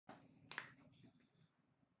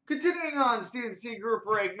Continuing on, CNC group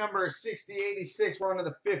break number 6086. We're on to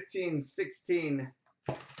the 1516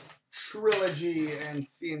 Trilogy and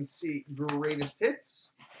CNC greatest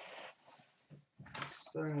hits.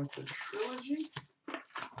 Starting with the Trilogy.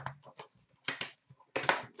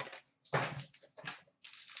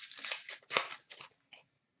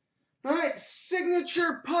 Alright,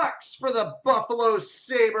 signature pucks for the Buffalo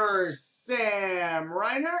Sabres, Sam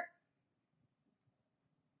Reinhart.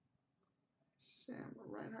 Sam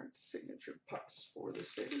Reinhart, signature pucks for the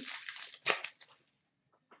Sabres.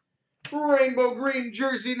 Rainbow green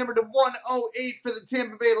jersey number to 108 for the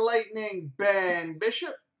Tampa Bay Lightning, Ben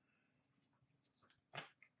Bishop.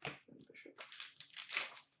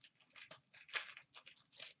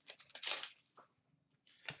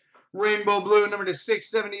 Rainbow blue number to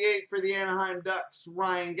 678 for the Anaheim Ducks,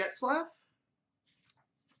 Ryan Getzlaf.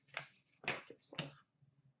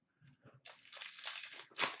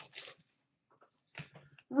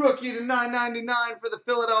 Rookie to 999 for the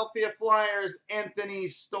Philadelphia Flyers, Anthony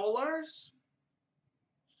Stolarz.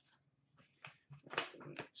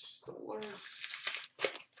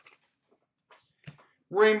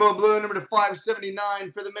 Rainbow blue number to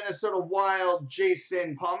 579 for the Minnesota Wild,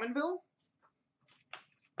 Jason Pominville.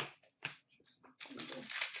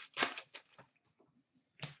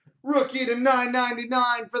 Rookie to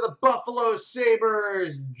 999 for the Buffalo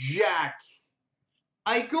Sabres, Jack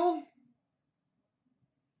Eichel.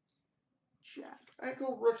 Jack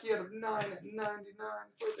Eichel, rookie out of 999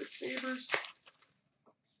 for the Sabres.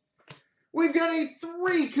 We've got a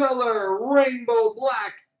three-color rainbow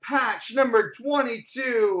black patch, number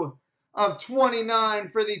 22 of 29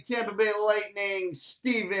 for the Tampa Bay Lightning,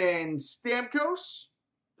 Steven Stamkos.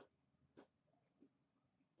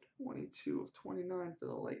 22 of 29 for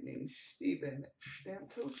the Lightning, Steven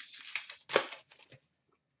Stamkos.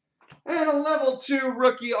 And a level 2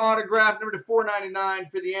 rookie autograph, number to 499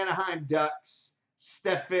 for the Anaheim Ducks,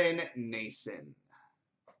 Stefan Nason.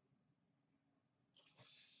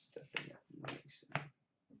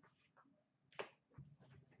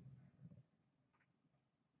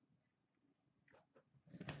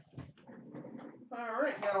 All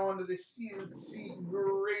right, now on to the CNC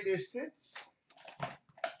greatest hits.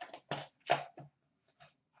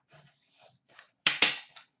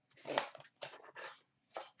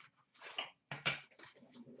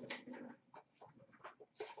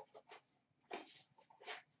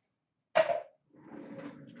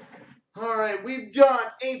 All right, we've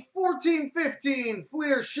got a 14-15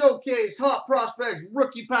 Fleer Showcase Hot Prospects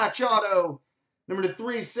Rookie Patch Auto, number to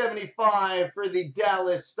 375 for the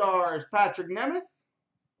Dallas Stars, Patrick Nemeth.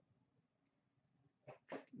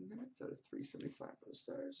 Nemeth out of 375 for the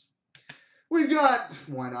Stars. We've got,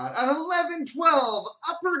 why not, an 11-12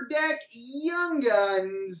 Upper Deck Young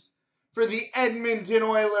Guns for the Edmonton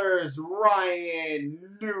Oilers, Ryan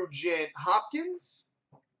Nugent-Hopkins.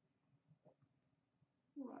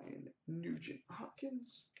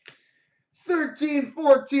 Nugent-Hopkins.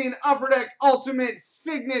 13-14 Upper Deck Ultimate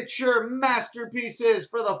Signature Masterpieces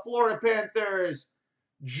for the Florida Panthers,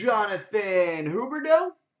 Jonathan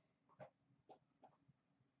Huberdeau.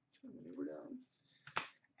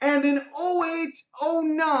 And an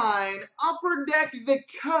 08-09 Upper Deck The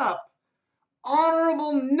Cup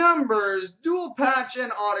Honorable Numbers Dual Patch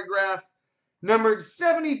and Autograph, numbered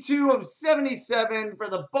 72 of 77 for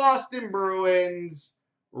the Boston Bruins,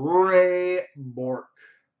 Ray Bourque.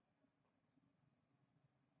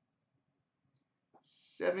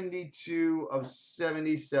 72 of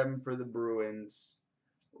 77 for the Bruins,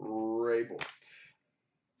 Ray Bourque.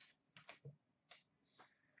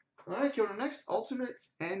 All right, go to next,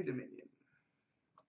 Ultimates and Dominion.